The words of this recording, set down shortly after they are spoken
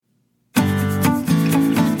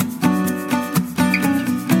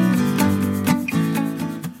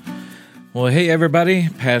Well, hey everybody,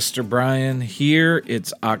 Pastor Brian here.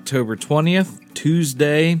 It's October 20th,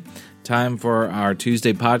 Tuesday, time for our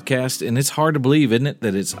Tuesday podcast, and it's hard to believe, isn't it,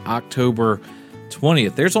 that it's October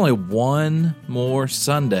 20th. There's only one more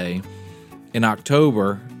Sunday in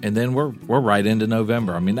October, and then we're right into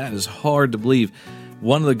November. I mean, that is hard to believe.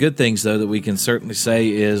 One of the good things, though, that we can certainly say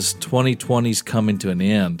is 2020's coming to an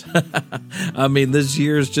end. I mean, this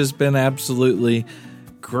year's just been absolutely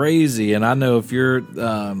crazy, and I know if you're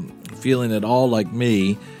feeling at all like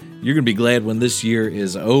me, you're going to be glad when this year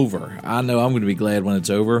is over. I know I'm going to be glad when it's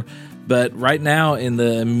over, but right now in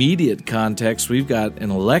the immediate context, we've got an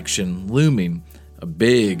election looming, a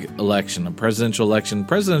big election, a presidential election.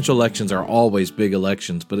 Presidential elections are always big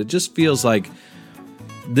elections, but it just feels like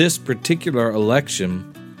this particular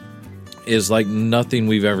election is like nothing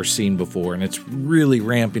we've ever seen before, and it's really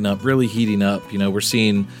ramping up, really heating up. You know, we're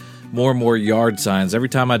seeing more and more yard signs. Every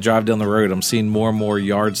time I drive down the road, I'm seeing more and more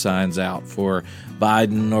yard signs out for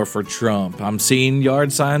Biden or for Trump. I'm seeing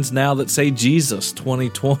yard signs now that say Jesus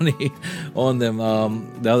 2020 on them.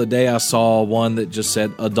 The other day I saw one that just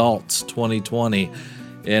said Adults 2020.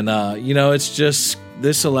 And, it's just,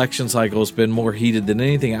 this election cycle has been more heated than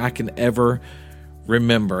anything I can ever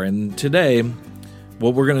remember. And today,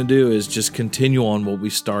 what we're going to do is just continue on what we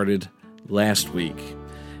started last week.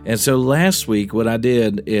 And so last week, what I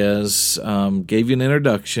did is gave you an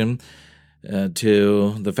introduction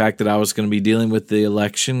to the fact that I was going to be dealing with the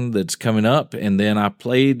election that's coming up, and then I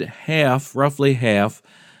played roughly half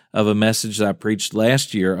of a message that I preached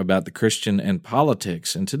last year about the Christian and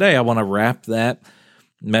politics. And today I want to wrap that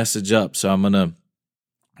message up. So I'm going to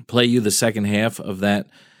play you the second half of that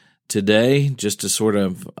today, just to sort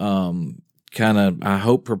of I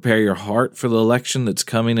hope, prepare your heart for the election that's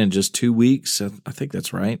coming in just 2 weeks. I think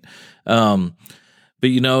that's right. But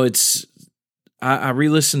I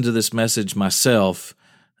re-listened to this message myself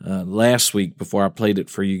last week before I played it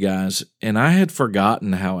for you guys, and I had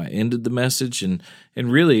forgotten how I ended the message, and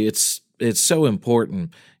really it's so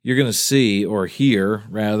important. You're going to see, or hear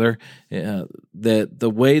rather, that the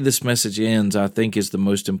way this message ends, I think, is the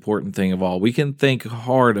most important thing of all. We can think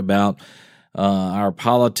hard about our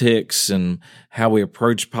politics and how we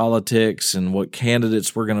approach politics and what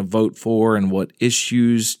candidates we're going to vote for and what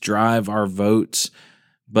issues drive our votes.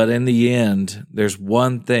 But in the end, there's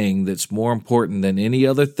one thing that's more important than any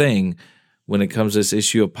other thing when it comes to this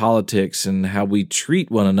issue of politics and how we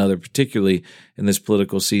treat one another, particularly in this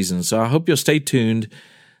political season. So I hope you'll stay tuned,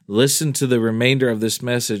 listen to the remainder of this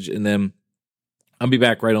message, and then I'll be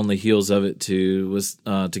back right on the heels of it to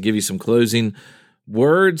give you some closing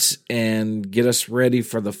words and get us ready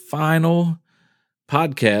for the final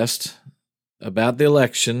podcast about the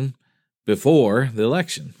election before the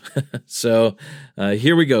election. So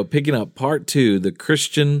here we go, picking up part 2, the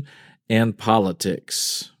Christian and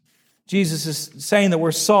politics. Jesus is saying that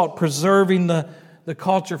we're salt, preserving the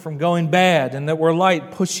culture from going bad, and that we're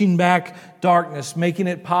light, pushing back darkness, making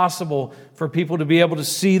it possible for people to be able to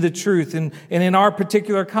see the truth. And in our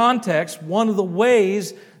particular context, one of the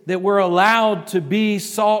ways that we're allowed to be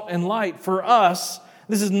salt and light for us.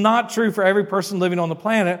 This is not true for every person living on the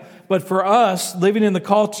planet, but for us living in the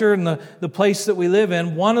culture and the place that we live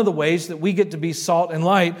in, one of the ways that we get to be salt and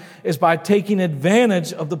light is by taking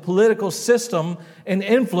advantage of the political system and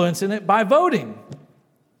influencing it by voting.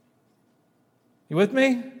 You with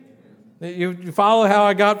me? You follow how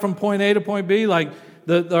I got from point A to point B? Like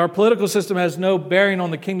our political system has no bearing on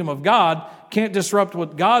the kingdom of God, can't disrupt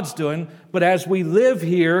what God's doing, but as we live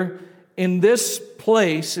here in this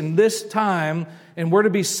place, in this time, and we're to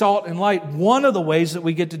be salt and light, one of the ways that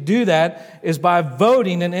we get to do that is by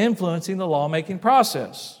voting and influencing the lawmaking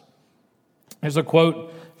process. There's a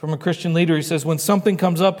quote from a Christian leader. He says, when something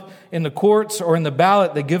comes up in the courts or in the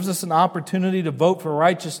ballot that gives us an opportunity to vote for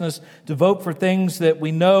righteousness, to vote for things that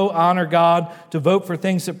we know honor God, to vote for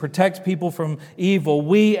things that protect people from evil,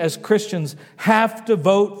 we as Christians have to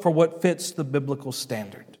vote for what fits the biblical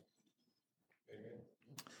standard.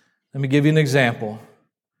 Let me give you an example.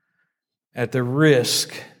 At the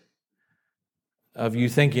risk of you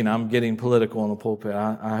thinking I'm getting political in the pulpit,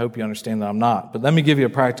 I hope you understand that I'm not. But let me give you a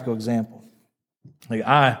practical example. Like,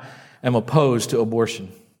 I am opposed to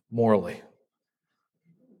abortion morally.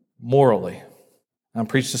 I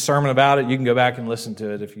preached a sermon about it. You can go back and listen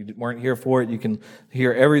to it. If you weren't here for it, you can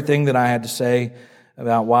hear everything that I had to say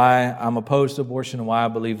about why I'm opposed to abortion and why I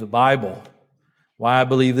believe the Bible, why I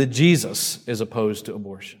believe that Jesus is opposed to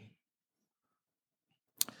abortion.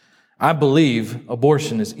 I believe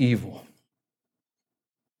abortion is evil.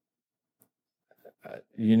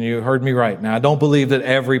 You heard me right. Now, I don't believe that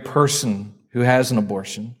every person who has an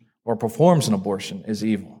abortion or performs an abortion is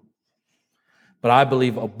evil. But I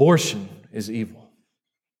believe abortion is evil.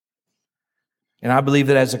 And I believe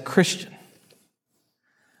that as a Christian,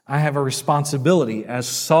 I have a responsibility as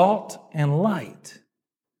salt and light.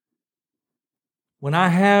 When I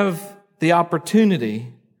have the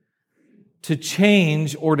opportunity to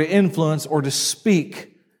change or to influence or to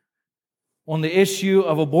speak on the issue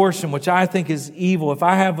of abortion, which I think is evil, if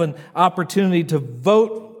I have an opportunity to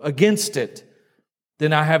vote against it,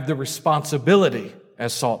 then I have the responsibility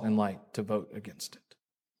as salt and light to vote against it.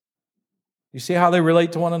 You see how they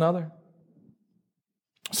relate to one another?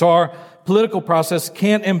 So our political process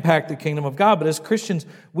can't impact the kingdom of God, but as Christians,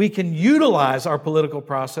 we can utilize our political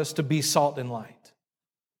process to be salt and light.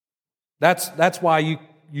 That's why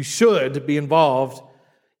you should be involved,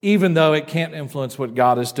 even though it can't influence what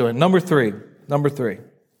God is doing. Number three.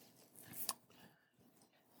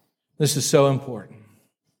 This is so important.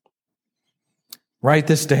 Write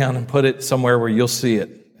this down and put it somewhere where you'll see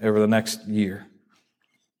it over the next year.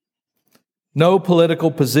 No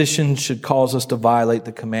political position should cause us to violate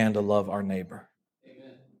the command to love our neighbor.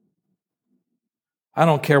 Amen. I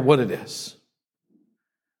don't care what it is.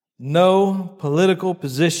 No political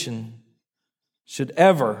position should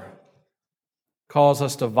ever cause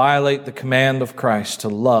us to violate the command of Christ to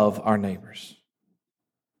love our neighbors.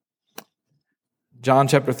 John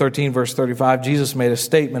chapter 13, verse 35, Jesus made a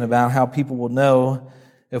statement about how people will know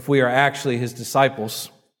if we are actually His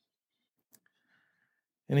disciples.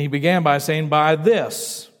 And He began by saying, by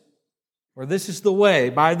this, or this is the way,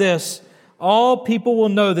 by this, all people will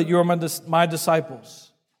know that you are my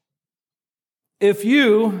disciples. If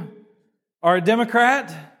you are a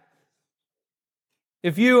Democrat,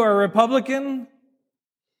 if you are a Republican,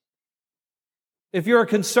 if you're a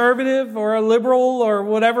conservative or a liberal or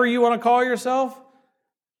whatever you want to call yourself,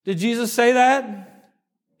 did Jesus say that?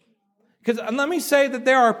 Because let me say that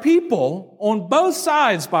there are people on both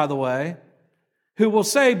sides, by the way, who will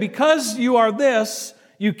say, because you are this,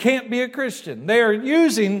 you can't be a Christian. They are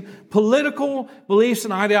using political beliefs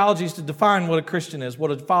and ideologies to define what a Christian is,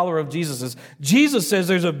 what a follower of Jesus is. Jesus says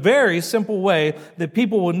there's a very simple way that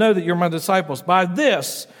people will know that you're my disciples. By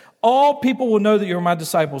this, all people will know that you're my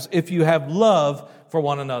disciples if you have love for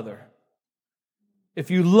one another. If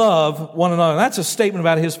you love one another. That's a statement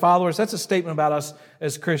about His followers. That's a statement about us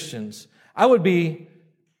as Christians. I would be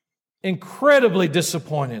incredibly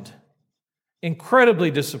disappointed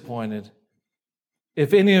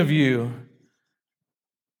if any of you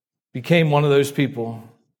became one of those people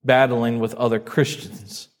battling with other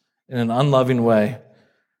Christians in an unloving way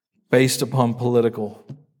based upon political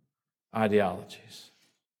ideologies.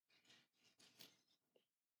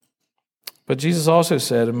 But Jesus also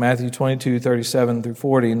said in Matthew 22, 37 through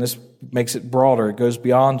 40, and this makes it broader, it goes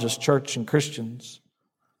beyond just church and Christians.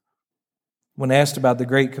 When asked about the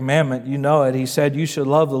great commandment, you know it, He said, you should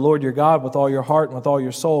love the Lord your God with all your heart and with all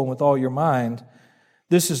your soul and with all your mind.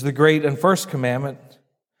 This is the great and first commandment.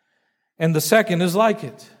 And the second is like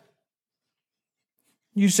it.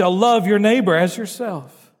 You shall love your neighbor as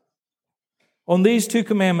yourself. On these two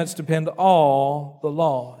commandments depend all the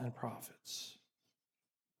law and prophets.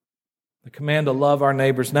 The command to love our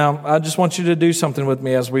neighbors. Now, I just want you to do something with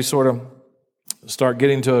me as we sort of start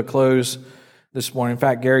getting to a close this morning. In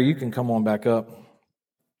fact, Gary, you can come on back up.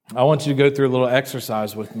 I want you to go through a little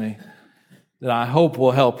exercise with me that I hope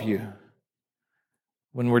will help you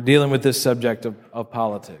when we're dealing with this subject of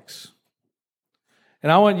politics.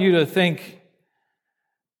 And I want you to think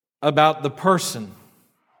about the person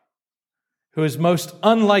who is most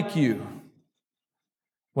unlike you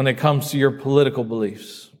when it comes to your political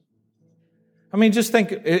beliefs. I mean, just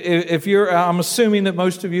think, I'm assuming that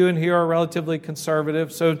most of you in here are relatively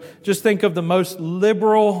conservative, so just think of the most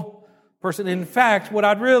liberal person. In fact, what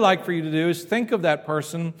I'd really like for you to do is think of that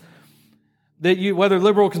person that you, whether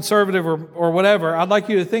liberal, conservative, or whatever, I'd like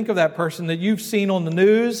you to think of that person that you've seen on the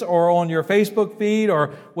news or on your Facebook feed or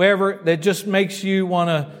wherever that just makes you want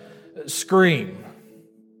to scream.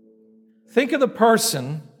 Think of the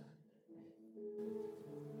person.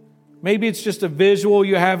 Maybe it's just a visual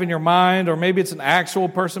you have in your mind, or maybe it's an actual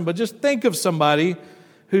person, but just think of somebody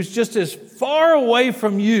who's just as far away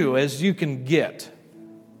from you as you can get.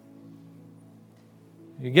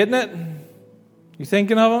 You getting it? You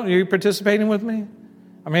thinking of them? Are you participating with me?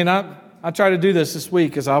 I mean, I tried to do this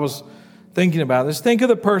week as I was thinking about this. Think of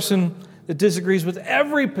the person that disagrees with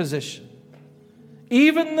every position,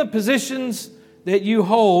 even the positions that you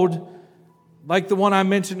hold, like the one I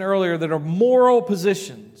mentioned earlier, that are moral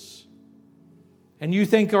positions, and you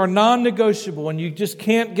think are non-negotiable and you just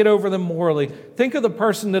can't get over them morally. Think of the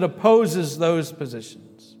person that opposes those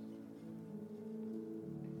positions.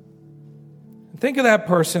 Think of that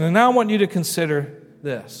person, and now I want you to consider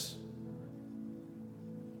this.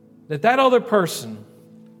 that other person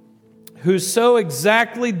who's so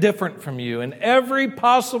exactly different from you in every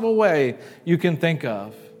possible way you can think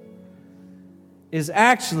of is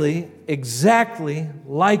actually exactly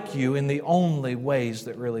like you in the only ways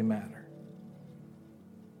that really matter.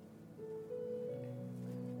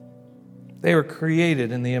 They were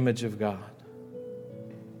created in the image of God.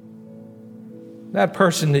 That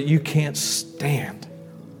person that you can't stand,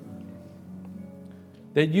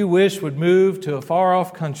 that you wish would move to a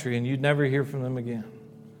far-off country and you'd never hear from them again.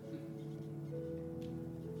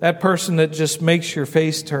 That person that just makes your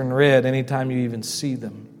face turn red anytime you even see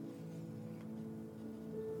them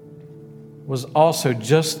was also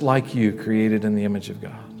just like you, created in the image of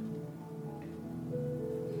God.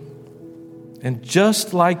 And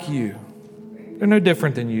just like you, they're no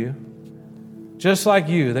different than you. Just like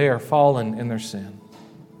you, they are fallen in their sin.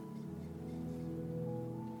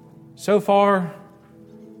 So far,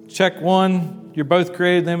 check 1, you're both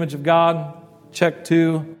created in the image of God. Check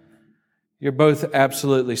 2, you're both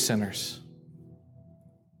absolutely sinners.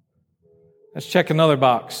 Let's check another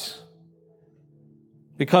box.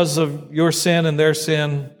 Because of your sin and their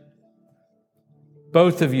sin,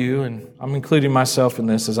 both of you, and I'm including myself in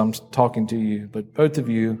this as I'm talking to you, but both of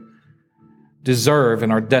you deserve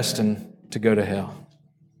and are destined to go to hell.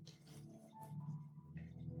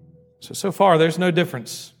 So far, there's no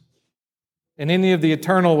difference in any of the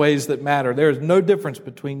eternal ways that matter. There is no difference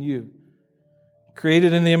between you.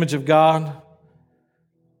 Created in the image of God,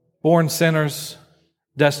 born sinners,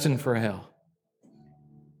 destined for hell.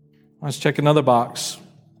 Let's check another box.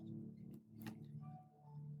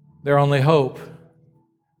 Their only hope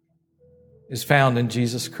is found in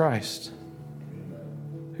Jesus Christ,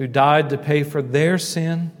 who died to pay for their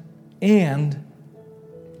sin and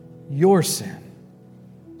your sin.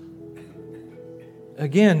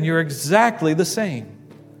 Again, you're exactly the same.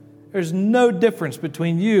 There's no difference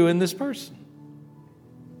between you and this person.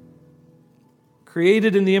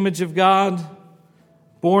 Created in the image of God,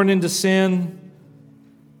 born into sin,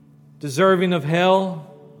 deserving of hell,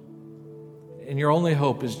 and your only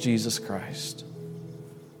hope is Jesus Christ.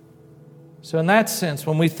 So in that sense,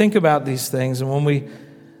 when we think about these things and when we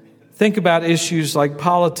think about issues like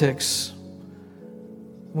politics,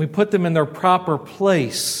 we put them in their proper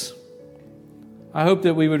place, I hope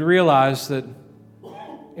that we would realize that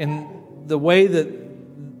in the way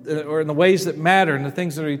that, or in the ways that matter and the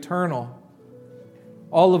things that are eternal,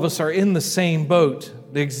 all of us are in the same boat,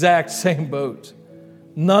 the exact same boat.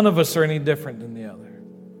 None of us are any different than the other.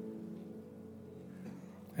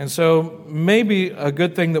 And so maybe a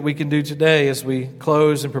good thing that we can do today as we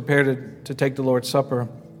close and prepare to take the Lord's Supper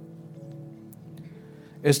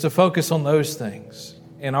is to focus on those things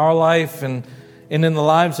in our life and in the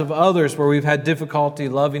lives of others where we've had difficulty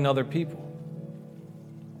loving other people,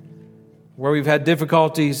 where we've had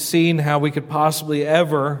difficulty seeing how we could possibly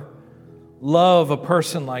ever love a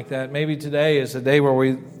person like that. Maybe today is a day where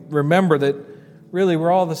we remember that really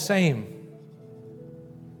we're all the same.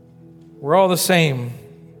 We're all the same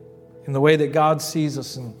in the way that God sees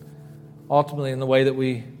us and ultimately in the way that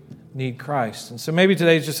we need Christ. And so maybe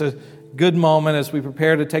today is just a good moment as we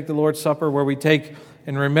prepare to take the Lord's Supper where we take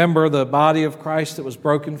and remember the body of Christ that was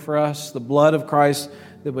broken for us, the blood of Christ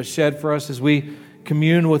that was shed for us, as we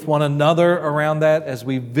commune with one another around that, as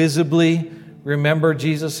we visibly remember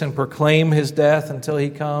Jesus and proclaim His death until He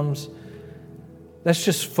comes. Let's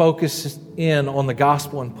just focus in on the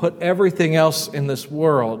gospel and put everything else in this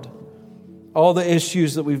world, all the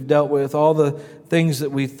issues that we've dealt with, all the things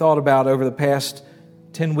that we've thought about over the past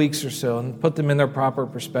 10 weeks or so, and put them in their proper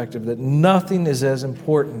perspective, that nothing is as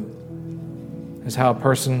important as how a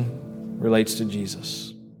person relates to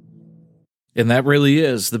Jesus. And that really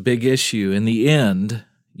is the big issue. In the end,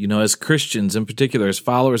 you know, as Christians, in particular, as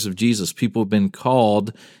followers of Jesus, people have been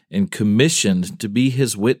called and commissioned to be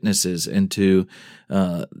His witnesses and to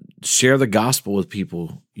share the gospel with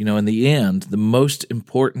people. You know, in the end, the most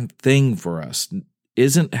important thing for us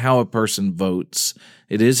isn't how a person votes.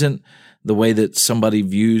 It isn't the way that somebody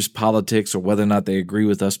views politics or whether or not they agree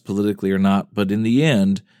with us politically or not. But in the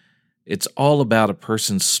end, it's all about a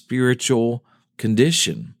person's spiritual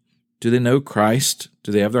condition. Do they know Christ?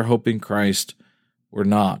 Do they have their hope in Christ or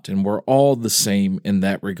not? And we're all the same in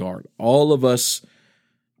that regard. All of us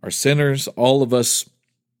are sinners. All of us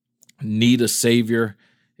need a Savior.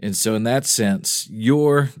 And so in that sense,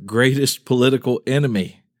 your greatest political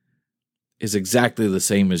enemy is exactly the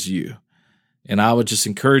same as you. And I would just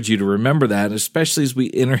encourage you to remember that, especially as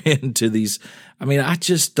we enter into these. I mean, I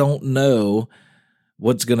just don't know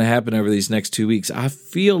what's going to happen over these next 2 weeks. I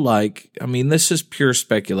feel like, this is pure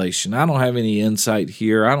speculation. I don't have any insight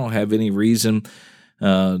here. I don't have any reason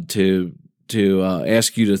to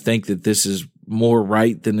ask you to think that this is more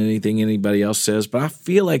right than anything anybody else says, but I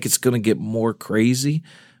feel like it's going to get more crazy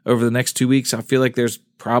over the next 2 weeks. I feel like there's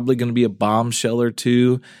probably going to be a bombshell or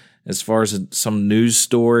two as far as some news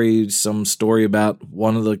story, some story about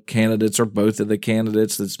one of the candidates or both of the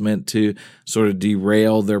candidates that's meant to sort of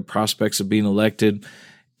derail their prospects of being elected.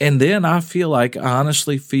 And then I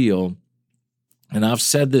honestly feel, and I've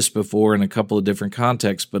said this before in a couple of different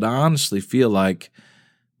contexts, but I honestly feel like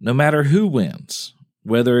no matter who wins,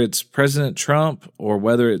 whether it's President Trump or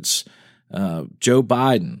whether it's Joe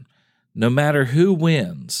Biden, no matter who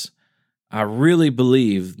wins, I really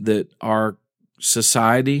believe that our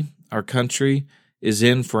society, our country, is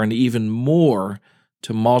in for an even more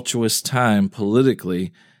tumultuous time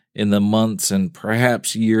politically in the months and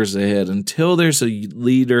perhaps years ahead until there's a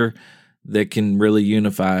leader that can really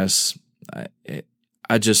unify us.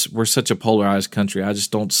 We're such a polarized country. I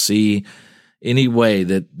just don't see any way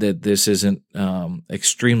that this isn't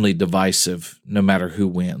extremely divisive no matter who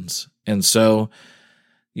wins. And so,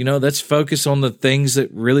 let's focus on the things that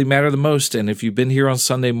really matter the most. And if you've been here on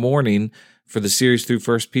Sunday morning for the series through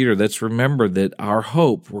 1 Peter, let's remember that our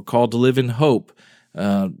hope, we're called to live in hope.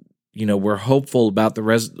 We're hopeful about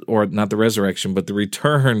not the resurrection, but the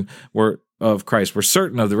return of Christ. We're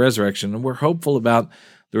certain of the resurrection, and we're hopeful about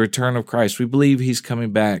the return of Christ. We believe he's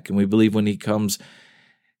coming back, and we believe when he comes,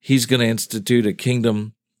 he's going to institute a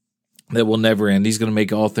kingdom that will never end. He's going to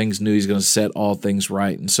make all things new. He's going to set all things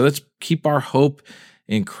right. And so let's keep our hope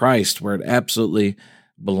in Christ where it absolutely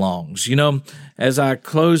belongs. As I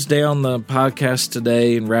close down the podcast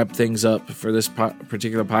today and wrap things up for this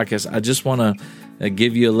particular podcast, I just want to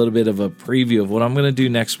give you a little bit of a preview of what I'm going to do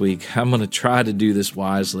next week. I'm going to try to do this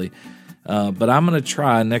wisely, but I'm going to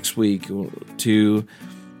try next week to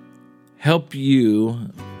help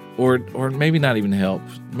you, or maybe not even help.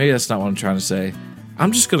 Maybe that's not what I'm trying to say.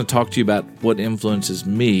 I'm just going to talk to you about what influences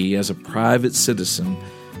me as a private citizen,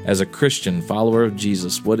 as a Christian follower of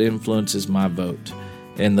Jesus, what influences my vote,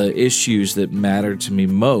 and the issues that matter to me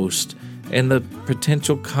most, and the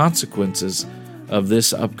potential consequences of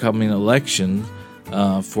this upcoming election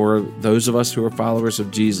for those of us who are followers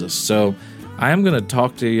of Jesus. So I am going to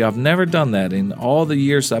talk to you. I've never done that. In all the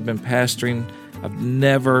years I've been pastoring, I've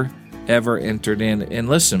never, ever entered in. And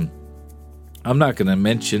listen, I'm not going to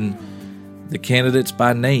mention the candidates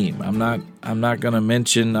by name. I'm not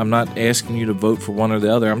asking you to vote for one or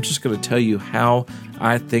the other. I'm just going to tell you how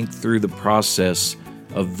I think through the process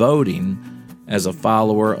of voting as a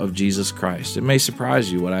follower of Jesus Christ. It may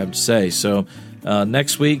surprise you what I have to say. So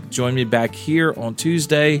next week, join me back here on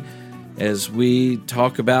Tuesday as we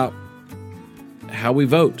talk about how we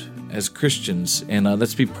vote as Christians. And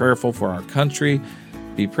let's be prayerful for our country,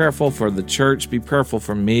 be prayerful for the church, be prayerful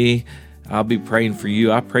for me. I'll be praying for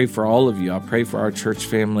you. I pray for all of you. I pray for our church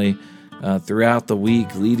family throughout the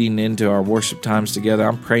week leading into our worship times together.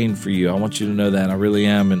 I'm praying for you. I want you to know that. I really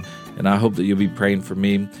am. And I hope that you'll be praying for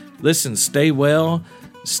me. Listen, stay well,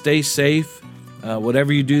 stay safe.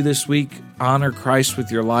 Whatever you do this week, honor Christ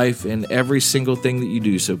with your life in every single thing that you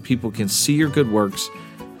do so people can see your good works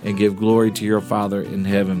and give glory to your Father in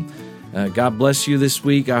heaven. God bless you this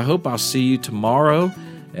week. I hope I'll see you tomorrow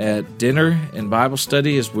at dinner and Bible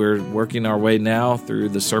study as we're working our way now through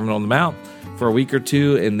the Sermon on the Mount for a week or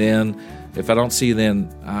two. And then if I don't see you then,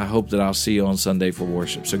 I hope that I'll see you on Sunday for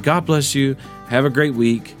worship. So God bless you. Have a great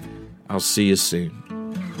week. I'll see you soon.